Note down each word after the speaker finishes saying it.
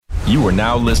You are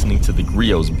now listening to the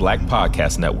Grio's Black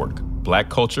Podcast Network, Black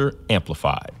Culture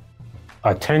Amplified.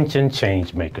 Attention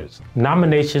changemakers.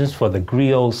 Nominations for the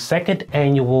Grio's second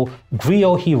annual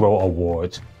Grio Hero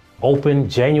Awards open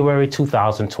January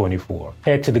 2024.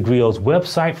 Head to the Grio's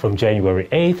website from January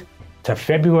 8th to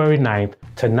February 9th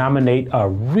to nominate a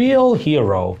real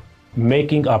hero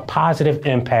making a positive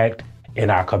impact in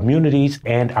our communities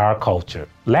and our culture.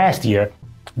 Last year,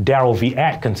 Daryl V.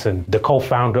 Atkinson, the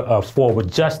co-founder of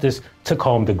Forward Justice, took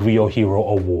home the Grio Hero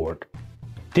Award.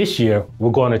 This year,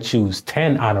 we're going to choose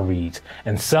 10 honorees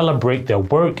and celebrate their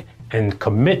work and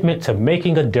commitment to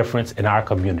making a difference in our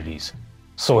communities.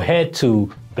 So head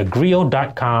to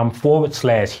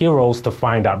thegrio.com/heroes to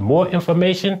find out more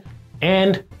information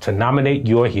and to nominate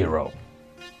your hero.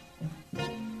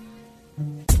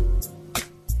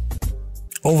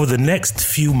 Over the next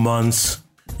few months,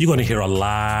 you're going to hear a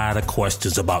lot of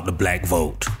questions about the black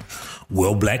vote.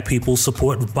 Will black people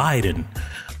support Biden?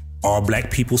 Are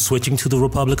black people switching to the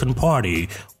Republican Party?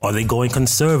 Are they going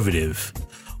conservative?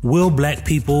 Will black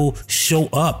people show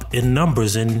up in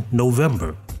numbers in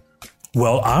November?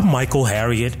 Well, I'm Michael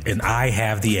Harriot, and I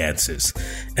have the answers.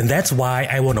 And that's why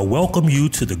I want to welcome you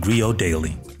to the Grio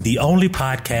Daily, the only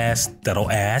podcast that'll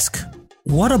ask,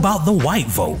 what about the white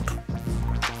vote?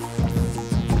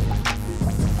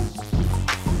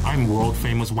 I'm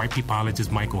world-famous white peopleologist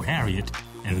Michael Harriot,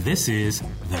 and this is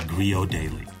the Grio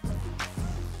Daily.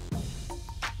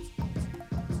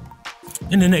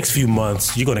 In the next few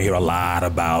months, you're going to hear a lot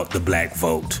about the black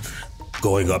vote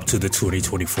going up to the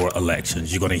 2024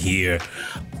 elections. You're going to hear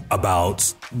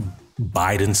about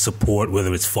Biden's support,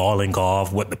 whether it's falling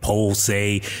off, what the polls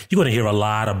say. You're going to hear a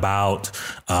lot about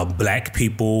black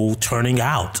people turning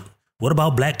out. What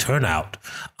about black turnout?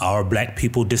 Are black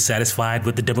people dissatisfied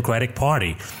with the Democratic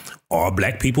Party? Are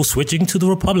black people switching to the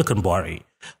Republican Party?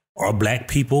 Are black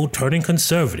people turning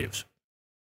conservatives?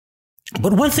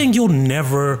 But one thing you'll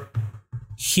never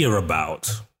hear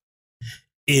about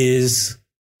is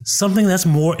something that's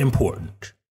more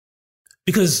important.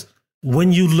 Because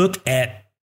when you look at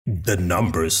the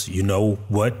numbers, you know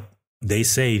what they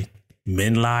say,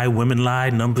 men lie, women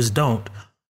lie, numbers don't.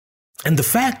 And the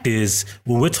fact is,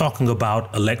 when we're talking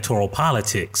about electoral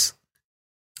politics,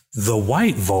 the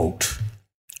white vote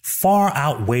far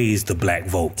outweighs the black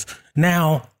vote.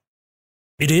 Now,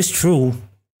 it is true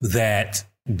that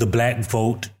the black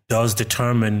vote does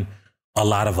determine a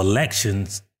lot of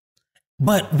elections,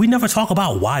 but we never talk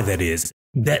about why that is.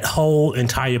 That whole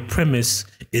entire premise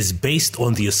is based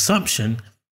on the assumption,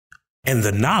 and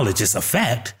the knowledge is a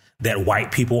fact, that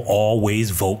white people always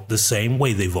vote the same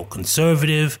way. They vote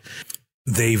conservative.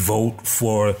 They vote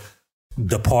for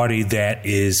the party that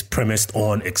is premised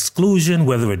on exclusion,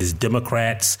 whether it is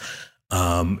Democrats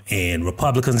and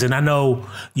Republicans. And I know,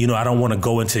 I don't want to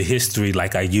go into history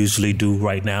like I usually do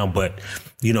right now, but,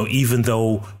 even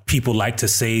though people like to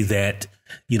say that,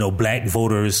 black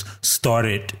voters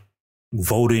started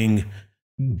voting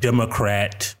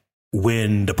Democrat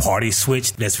when the party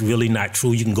switched, that's really not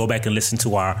true. You can go back and listen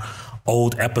to our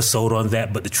old episode on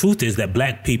that. But the truth is that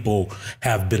black people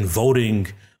have been voting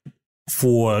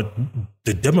for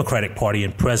the Democratic Party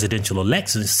in presidential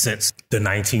elections since the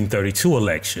 1932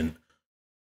 election.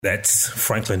 That's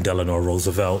Franklin Delano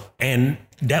Roosevelt. And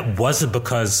that wasn't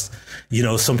because,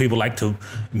 some people like to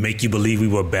make you believe we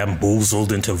were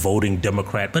bamboozled into voting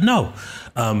Democrat. But no,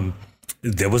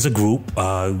 there was a group.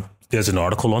 There's an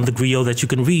article on the Grio that you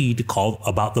can read called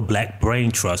about the Black Brain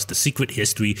Trust, the secret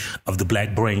history of the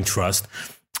Black Brain Trust.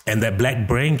 And that Black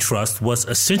Brain Trust was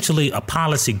essentially a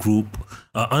policy group,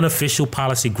 an unofficial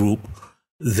policy group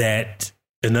that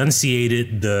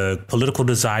enunciated the political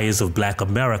desires of Black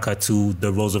America to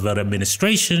the Roosevelt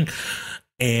administration.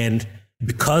 And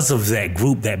because of that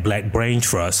group, that Black Brain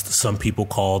Trust, some people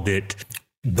called it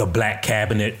the Black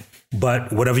Cabinet,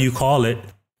 but whatever you call it,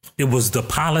 it was the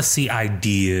policy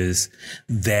ideas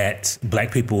that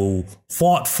black people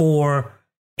fought for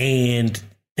and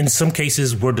in some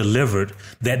cases were delivered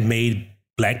that made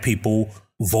black people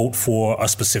vote for a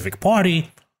specific party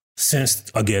since,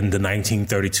 again, the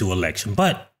 1932 election.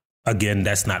 But again,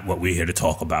 that's not what we're here to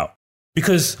talk about.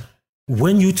 Because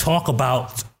when you talk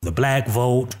about the black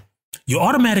vote, you're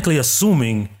automatically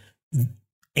assuming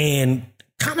and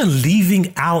kind of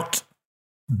leaving out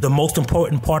the most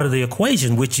important part of the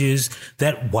equation, which is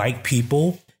that white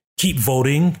people keep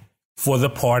voting for the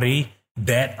party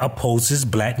that opposes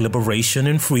black liberation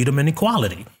and freedom and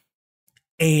equality.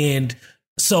 And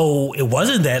so it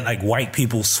wasn't that like white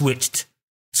people switched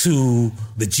to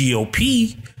the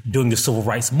GOP during the civil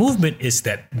rights movement. It's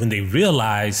that when they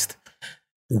realized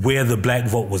where the black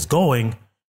vote was going,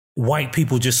 white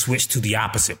people just switched to the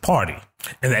opposite party.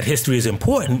 And that history is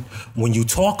important when you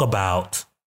talk about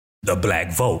the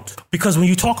black vote. Because when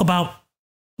you talk about,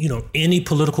 any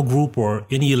political group or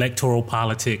any electoral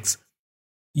politics,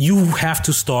 you have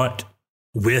to start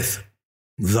with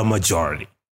the majority,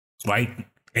 right?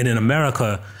 And in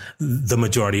America, the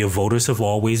majority of voters have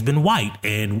always been white.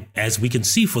 And as we can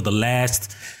see, for the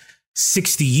last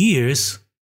 60 years,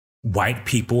 white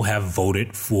people have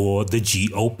voted for the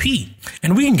GOP.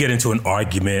 And we can get into an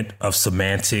argument of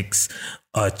semantics,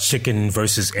 a chicken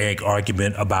versus egg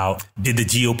argument about, did the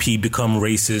GOP become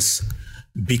racist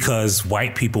because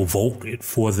white people voted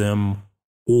for them,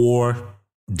 or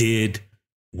did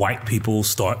white people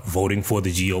start voting for the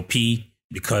GOP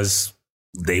because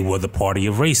they were the party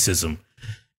of racism?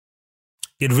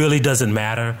 It really doesn't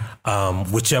matter.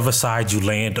 Whichever side you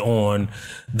land on,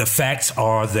 the facts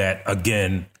are that,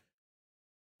 again,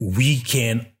 we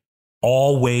can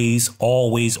always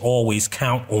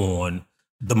count on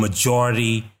the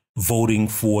majority voting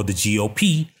for the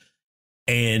GOP.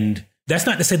 And that's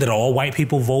not to say that all white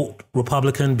people vote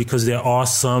Republican, because there are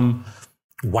some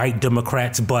white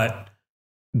Democrats, but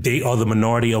they are the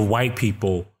minority of white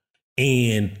people.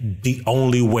 And the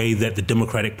only way that the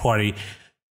Democratic Party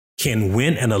can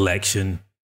win an election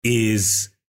is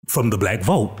from the black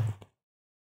vote.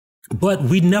 But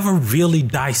we never really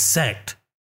dissect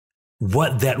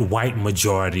what that white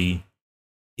majority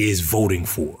is voting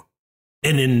for.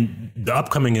 And in the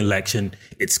upcoming election,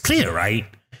 it's clear, right?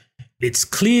 It's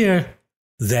clear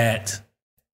that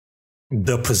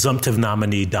the presumptive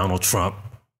nominee, Donald Trump,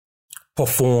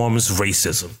 performs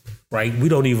racism, right? We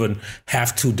don't even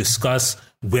have to discuss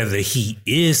whether he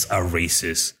is a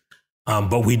racist,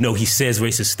 but we know he says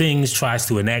racist things, tries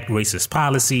to enact racist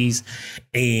policies,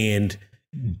 and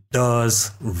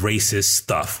does racist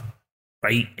stuff,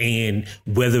 right? And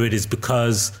whether it is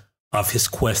because of his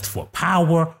quest for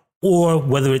power or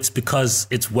whether it's because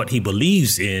it's what he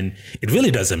believes in, it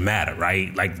really doesn't matter,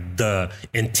 right? Like, the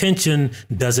intention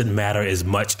doesn't matter as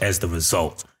much as the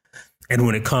result. And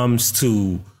when it comes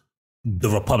to the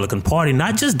Republican Party,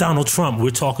 not just Donald Trump,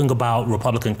 we're talking about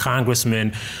Republican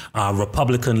congressmen,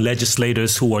 Republican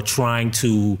legislators who are trying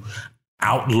to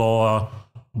outlaw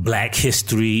Black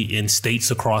history in states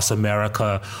across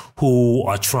America, who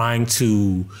are trying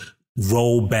to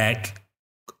roll back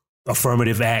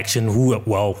affirmative action,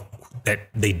 that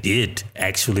they did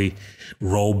actually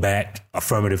roll back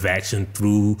affirmative action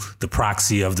through the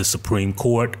proxy of the Supreme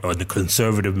Court, or the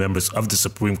conservative members of the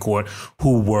Supreme Court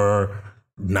who were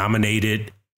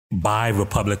nominated by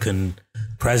Republican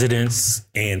presidents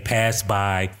and passed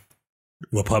by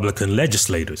Republican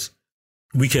legislators.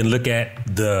 We can look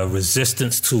at the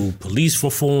resistance to police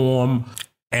reform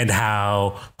and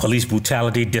how police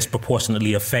brutality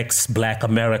disproportionately affects Black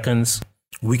Americans.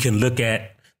 We can look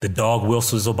at the dog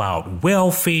whistles about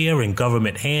welfare and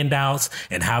government handouts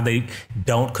and how they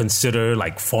don't consider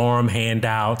like farm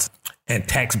handouts and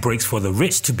tax breaks for the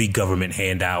rich to be government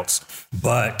handouts.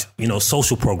 But,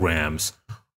 social programs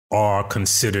are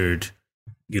considered,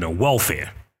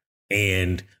 welfare.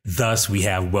 And thus we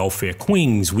have welfare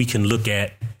queens. We can look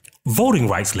at voting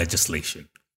rights legislation.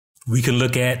 We can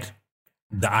look at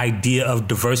the idea of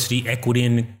diversity, equity,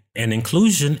 and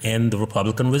inclusion and the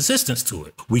Republican resistance to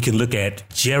it. We can look at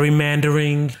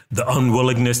gerrymandering, the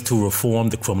unwillingness to reform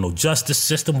the criminal justice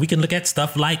system. We can look at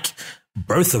stuff like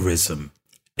birtherism,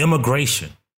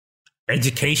 immigration,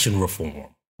 education reform,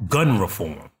 gun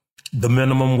reform, the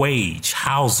minimum wage,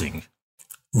 housing,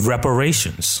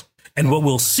 reparations. And what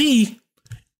we'll see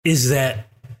is that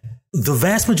the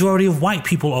vast majority of white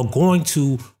people are going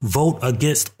to vote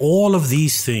against all of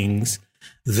these things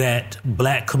that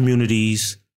Black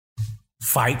communities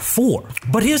fight for.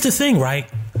 But here's the thing, right?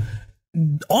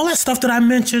 All that stuff that I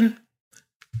mentioned,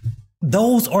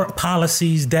 those are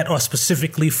policies that are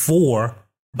specifically for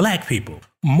Black people.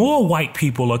 More white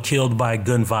people are killed by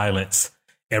gun violence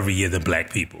every year than Black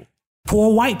people.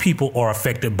 Poor white people are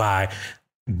affected by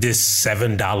this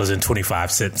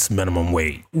 $7.25 minimum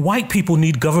wage. White people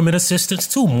need government assistance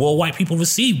too. More white people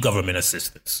receive government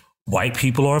assistance. White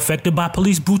people are affected by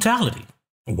police brutality.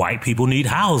 White people need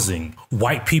housing.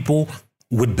 White people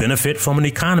would benefit from an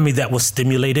economy that was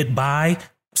stimulated by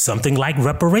something like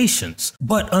reparations.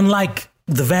 But unlike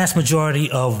the vast majority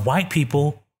of white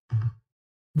people,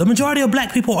 the majority of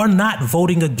Black people are not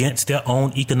voting against their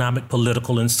own economic,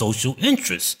 political, and social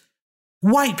interests.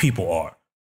 White people are.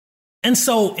 And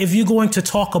so if you're going to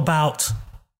talk about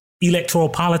electoral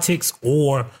politics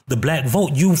or the Black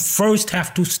vote, you first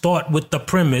have to start with the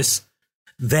premise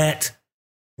that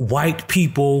white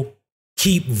people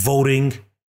keep voting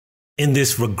in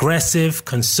this regressive,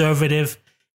 conservative,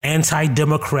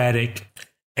 anti-democratic,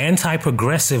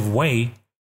 anti-progressive way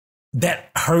that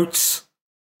hurts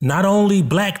not only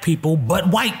black people,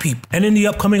 but white people. And in the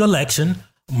upcoming election,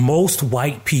 most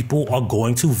white people are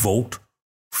going to vote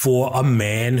for a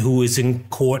man who is in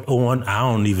court on, I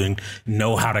don't even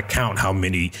know how to count how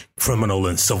many criminal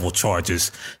and civil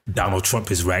charges Donald Trump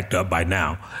has racked up by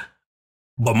now.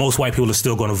 But most white people are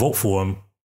still going to vote for him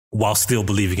while still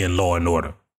believing in law and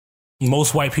order.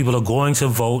 Most white people are going to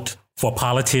vote for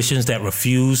politicians that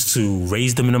refuse to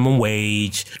raise the minimum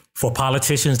wage, for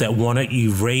politicians that want to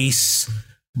erase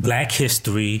black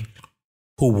history,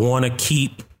 who want to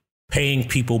keep paying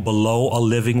people below a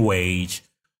living wage,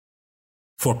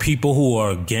 for people who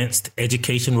are against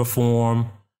education reform.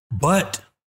 But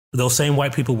those same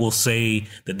white people will say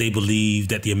that they believe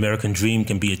that the American dream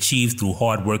can be achieved through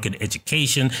hard work and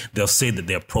education. They'll say that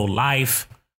they're pro-life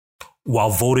while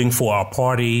voting for a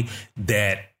party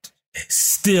that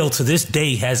still to this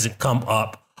day hasn't come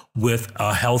up with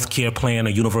a health care plan, a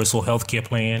universal health care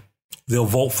plan. They'll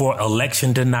vote for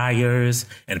election deniers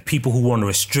and people who want to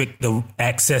restrict the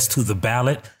access to the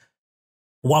ballot,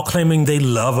 while claiming they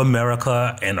love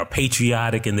America and are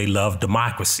patriotic and they love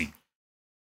democracy.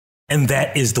 And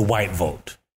that is the white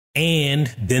vote.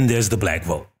 And then there's the black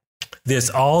vote.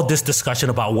 There's all this discussion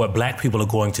about what black people are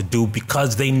going to do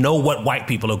because they know what white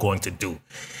people are going to do.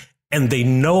 And they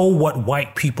know what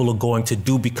white people are going to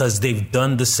do because they've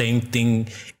done the same thing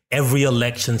every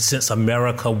election since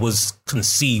America was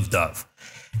conceived of.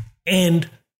 And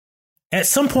at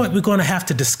some point, we're going to have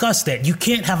to discuss that. You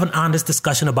can't have an honest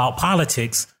discussion about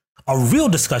politics, a real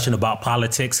discussion about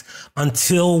politics,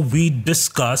 until we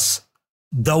discuss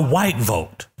the white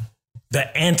vote,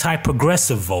 the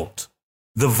anti-progressive vote,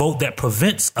 the vote that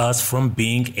prevents us from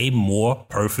being a more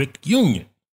perfect union.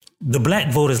 The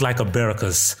black vote is like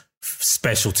America's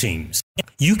special teams.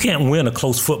 You can't win a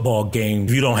close football game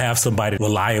if you don't have somebody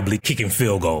reliably kicking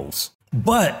field goals.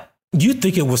 But you'd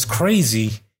think it was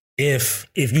crazy if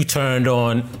you turned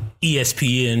on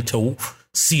ESPN to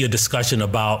see a discussion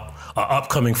about an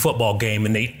upcoming football game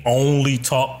and they only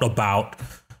talked about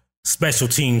special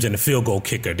teams and the field goal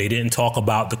kicker. They didn't talk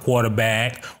about the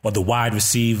quarterback or the wide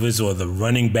receivers or the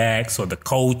running backs or the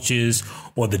coaches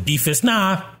or the defense.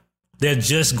 Nah, they're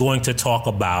just going to talk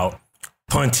about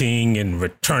punting and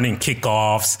returning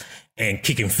kickoffs and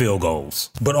kicking field goals.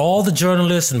 But all the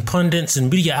journalists and pundits and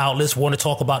media outlets want to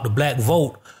talk about the black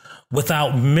vote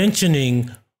without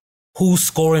mentioning who's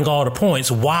scoring all the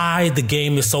points, why the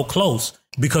game is so close.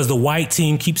 Because the white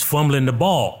team keeps fumbling the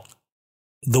ball.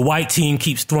 The white team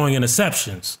keeps throwing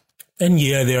interceptions. And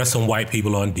yeah, there are some white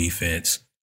people on defense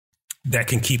that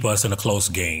can keep us in a close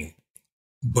game.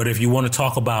 But if you want to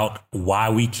talk about why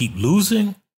we keep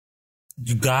losing,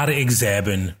 you got to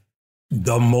examine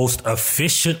the most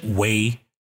efficient way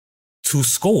to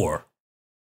score.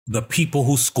 The people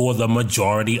who score the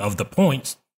majority of the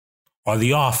points are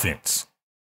the offense.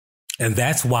 And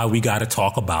that's why we got to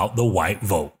talk about the white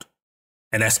vote.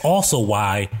 And that's also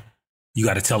why you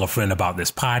got to tell a friend about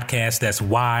this podcast. That's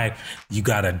why you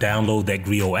got to download that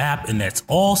Grio app. And that's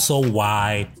also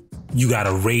why you got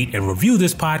to rate and review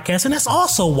this podcast. And that's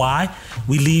also why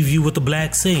we leave you with the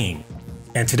black saying.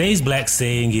 And today's black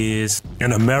saying is,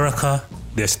 in America,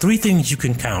 there's 3 things you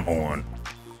can count on: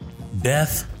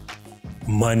 death,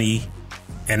 money,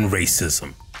 and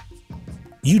racism.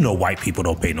 You know white people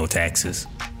don't pay no taxes.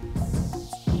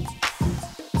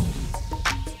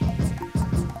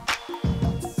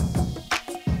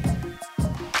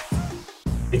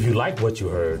 If you like what you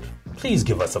heard, please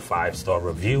give us a 5-star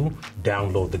review,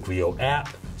 download the Grio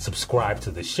app, subscribe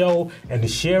to the show, and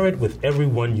share it with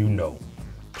everyone you know.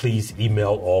 Please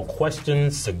email all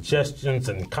questions, suggestions,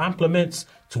 and compliments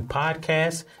to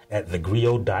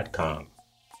podcast@thegrio.com.